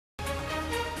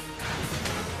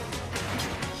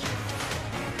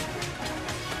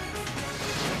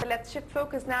let's shift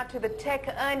focus now to the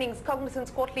tech earnings. Cognizant's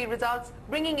quarterly results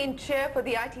bringing in cheer for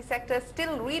the IT sector,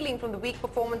 still reeling from the weak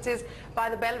performances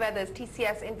by the bellwethers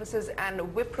TCS, Infosys and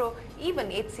Wipro, even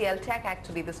HCL Tech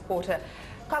actually this quarter.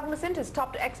 Cognizant has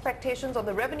topped expectations on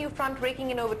the revenue front,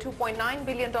 raking in over $2.9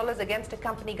 billion against a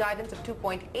company guidance of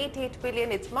 $2.88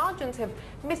 billion. Its margins have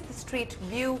missed the street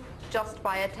view just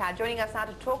by a tad. Joining us now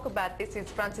to talk about this is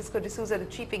Francisco D'Souza, the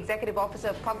Chief Executive Officer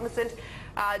of Cognizant,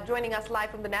 joining us live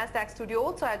from the NASDAQ studio.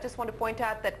 Also, I just want to point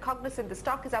out that Cognizant, the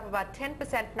stock is up about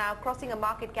 10% now, crossing a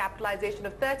market capitalization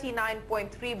of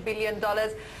 $39.3 billion.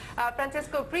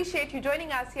 Francisco, appreciate you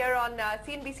joining us here on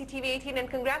CNBC TV 18, and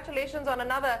congratulations on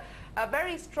another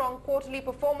very strong quarterly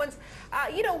performance.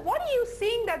 What are you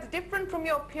seeing that's different from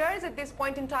your peers at this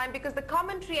point in time? Because the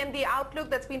commentary and the outlook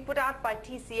that's been put out by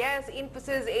TCS,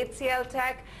 Infosys, HCL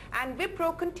Tech and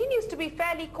Wipro continues to be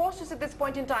fairly cautious at this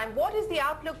point in time. What is the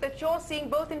outlook that you're seeing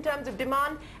both in terms of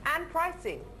demand and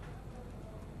pricing?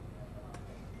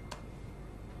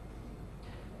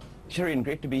 Shireen,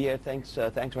 great to be here. Thanks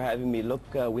for having me. Look,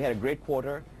 we had a great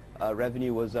quarter.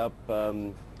 Revenue was up 6%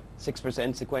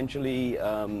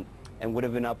 sequentially, and would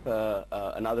have been up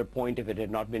another point if it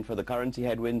had not been for the currency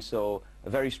headwind. So a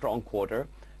very strong quarter.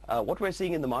 What we're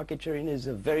seeing in the market, Shireen, is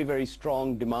a very, very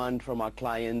strong demand from our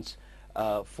clients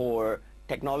for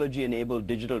technology-enabled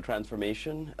digital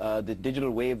transformation. The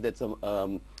digital wave that's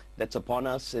upon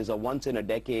us is a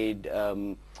once-in-a-decade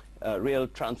real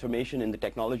transformation in the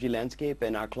technology landscape,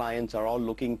 and our clients are all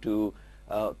looking to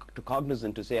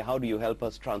Cognizant to say, how do you help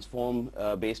us transform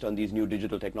based on these new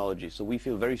digital technologies? So we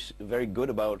feel very, very good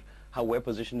about how we're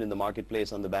positioned in the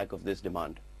marketplace on the back of this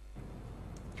demand.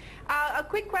 A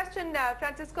quick question,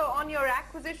 Francisco, on your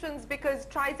acquisitions, because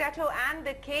TriZetto and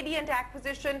the Cognizant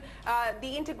acquisition,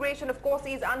 the integration, of course,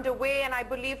 is underway, and I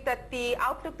believe that the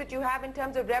outlook that you have in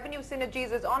terms of revenue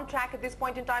synergies is on track at this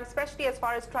point in time, especially as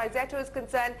far as TriZetto is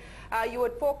concerned. You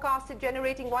had forecasted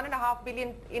generating $1.5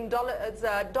 billion in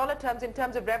dollar terms in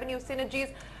terms of revenue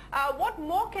synergies. What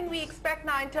more can we expect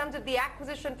now in terms of the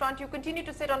acquisition front? You continue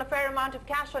to sit on a fair amount of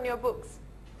cash on your books.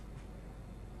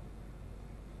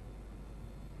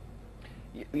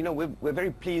 We're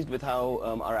very pleased with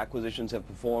how our acquisitions have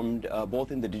performed,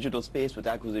 both in the digital space with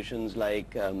acquisitions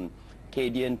like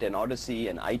Cognizant and Odyssey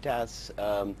and ITAS,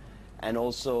 and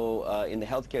also in the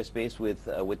healthcare space with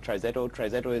TriZetto.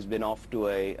 TriZetto has been off to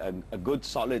a good,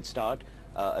 solid start,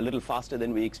 a little faster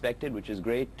than we expected, which is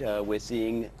great. We're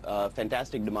seeing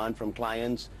fantastic demand from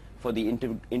clients for the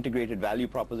integrated value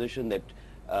proposition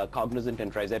that Cognizant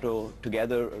and TriZetto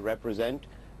together represent.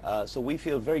 So we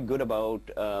feel very good about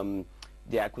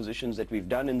the acquisitions that we've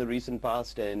done in the recent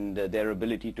past and their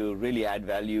ability to really add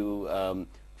value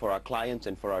for our clients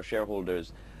and for our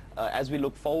shareholders. As we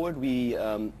look forward,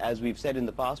 as we've said in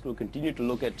the past, we'll continue to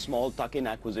look at small tuck-in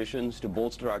acquisitions to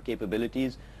bolster our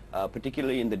capabilities,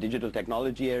 particularly in the digital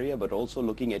technology area, but also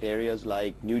looking at areas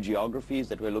like new geographies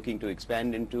that we're looking to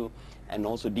expand into, and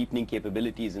also deepening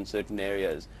capabilities in certain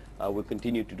areas. We'll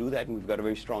continue to do that, and we've got a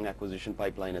very strong acquisition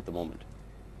pipeline at the moment.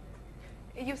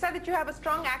 You said that you have a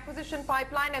strong acquisition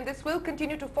pipeline, and this will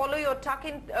continue to follow your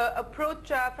tuck-in approach,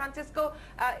 Francisco.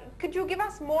 Could you give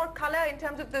us more color in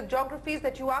terms of the geographies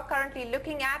that you are currently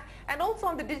looking at, and also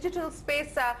on the digital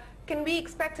space? Can we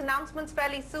expect announcements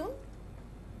fairly soon?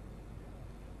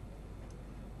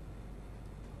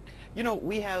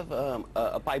 We have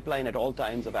a pipeline at all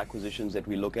times of acquisitions that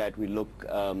we look at. We look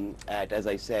at, as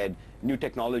I said, new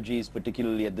technologies,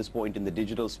 particularly at this point in the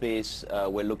digital space.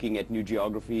 We're looking at new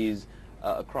geographies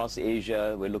across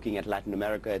Asia. We're looking at Latin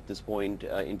America at this point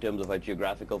in terms of our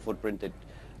geographical footprint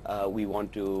that we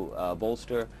want to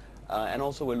bolster. And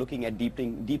also we're looking at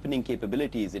deepening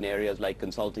capabilities in areas like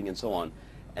consulting and so on.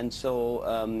 And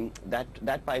so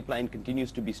that pipeline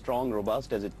continues to be strong,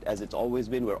 robust, as it's always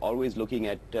been. We're always looking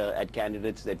at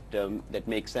candidates that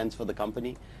make sense for the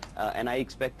company. And I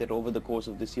expect that over the course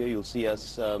of this year, you'll see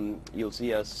us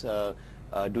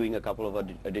doing a couple of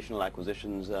additional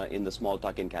acquisitions in the small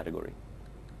tuck-in category.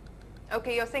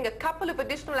 Okay, you're saying a couple of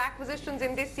additional acquisitions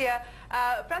in this year.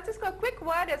 Francisco, a quick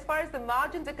word as far as the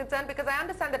margins are concerned, because I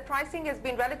understand that pricing has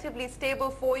been relatively stable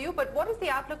for you, but what is the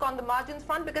outlook on the margins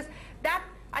front? Because that,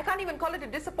 I can't even call it a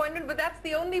disappointment, but that's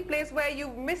the only place where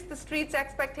you've missed the street's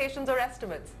expectations or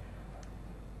estimates.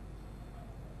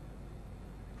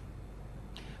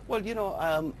 Well,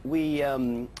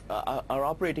 our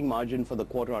operating margin for the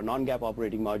quarter, our non-GAAP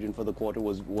operating margin for the quarter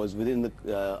was within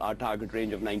our target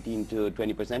range of 19 to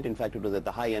 20%. In fact, it was at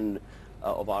the high end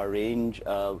of our range.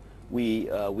 We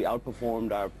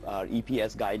outperformed our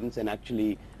EPS guidance and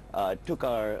actually took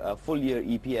our full year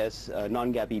EPS,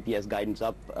 non-GAAP EPS guidance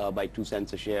up by 2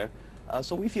 cents a share.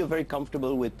 So we feel very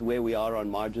comfortable with where we are on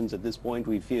margins at this point.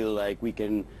 We feel like we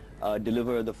can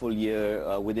deliver the full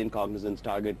year within Cognizant's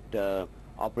target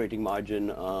operating margin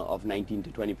of 19 to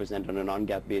 20% on a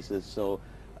non-GAAP basis. So,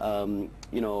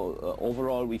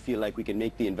 overall, we feel like we can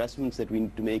make the investments that we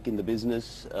need to make in the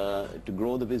business to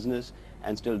grow the business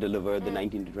and still deliver the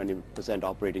 19 to 20%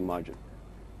 operating margin.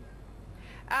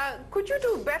 Could you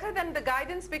do better than the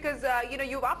guidance? Because,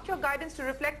 you've upped your guidance to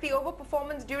reflect the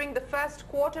overperformance during the first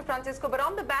quarter, Francisco, but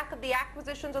on the back of the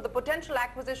acquisitions or the potential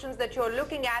acquisitions that you're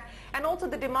looking at and also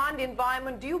the demand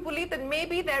environment, do you believe that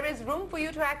maybe there is room for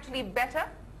you to actually better?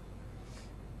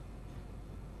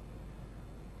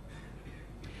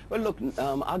 Well, look,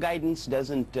 our guidance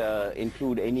doesn't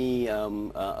include any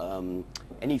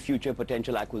future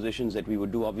potential acquisitions that we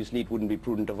would do. Obviously, it wouldn't be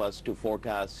prudent of us to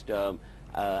forecast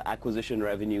acquisition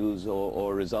revenues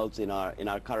or results in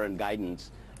our current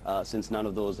guidance, since none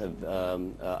of those have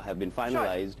been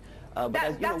finalized. Sure. But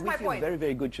as you know, we feel point. very,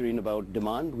 very good, Shireen, about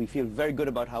demand. We feel very good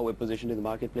about how we're positioned in the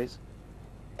marketplace.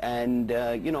 And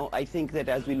I think that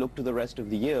as we look to the rest of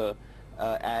the year,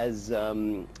 as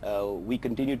we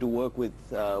continue to work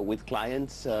with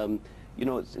clients,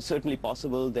 it's certainly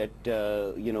possible that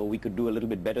we could do a little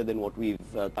bit better than what we've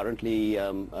currently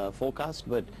forecast.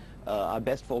 But our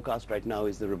best forecast right now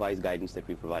is the revised guidance that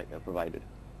we provided.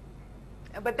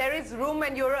 But there is room,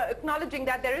 and you're acknowledging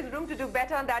that there is room to do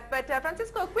better on that. But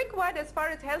Francisco, a quick word as far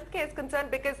as healthcare is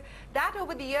concerned, because that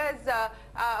over the years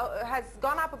has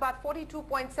gone up about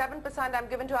 42.7%, I'm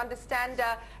given to understand.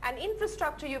 And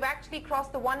infrastructure, you've actually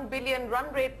crossed the 1 billion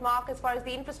run rate mark as far as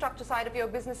the infrastructure side of your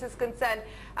business is concerned.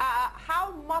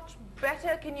 How much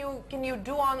better can you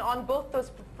do on both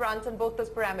those fronts and both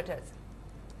those parameters?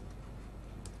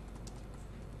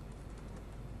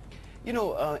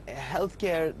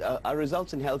 Healthcare, our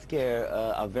results in healthcare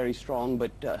are very strong,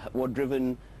 but were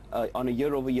driven on a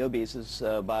year-over-year basis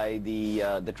by the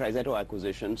TriZetto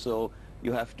acquisition. So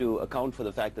you have to account for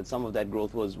the fact that some of that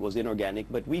growth was inorganic.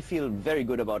 But we feel very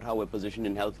good about how we're positioned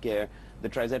in healthcare. The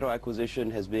TriZetto acquisition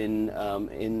has been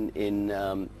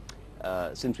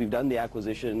since we've done the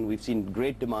acquisition, we've seen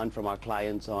great demand from our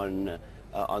clients on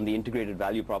the integrated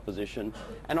value proposition.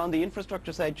 And on the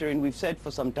infrastructure side, Shireen, we've said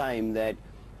for some time that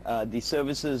the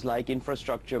services like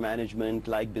infrastructure management,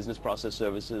 like business process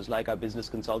services, like our business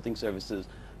consulting services,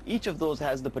 each of those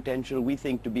has the potential, we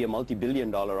think, to be a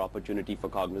multi-billion-dollar opportunity for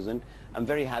Cognizant. I'm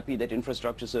very happy that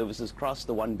infrastructure services crossed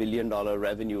the $1 billion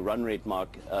revenue run rate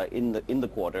mark in the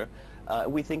quarter.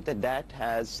 We think that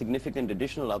has significant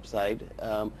additional upside,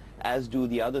 as do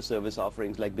the other service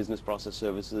offerings like business process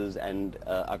services and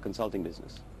our consulting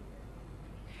business.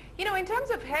 In terms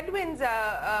of headwinds,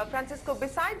 Francisco,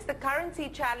 besides the currency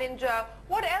challenge,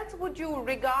 what else would you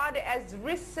regard as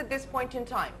risks at this point in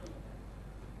time?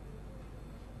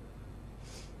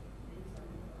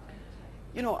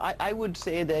 I would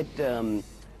say that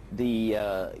we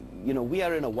are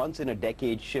in a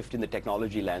once-in-a-decade shift in the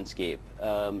technology landscape.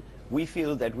 We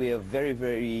feel that we are very,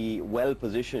 very well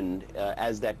positioned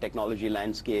as that technology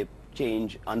landscape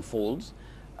change unfolds.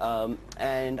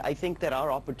 And I think that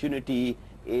our opportunity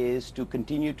is to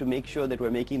continue to make sure that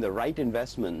we're making the right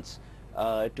investments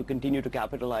to continue to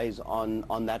capitalize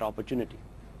on that opportunity.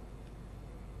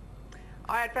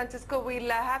 All right, Francisco,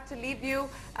 we'll have to leave you.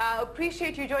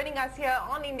 Appreciate you joining us here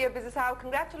on India Business Hour.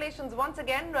 Congratulations once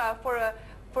again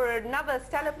for another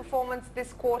stellar performance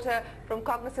this quarter from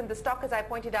Cognizant. The stock, as I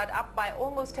pointed out, up by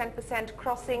almost 10%,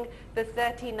 crossing the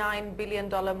 $39 billion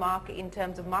mark in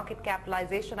terms of market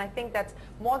capitalization. I think that's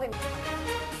more than...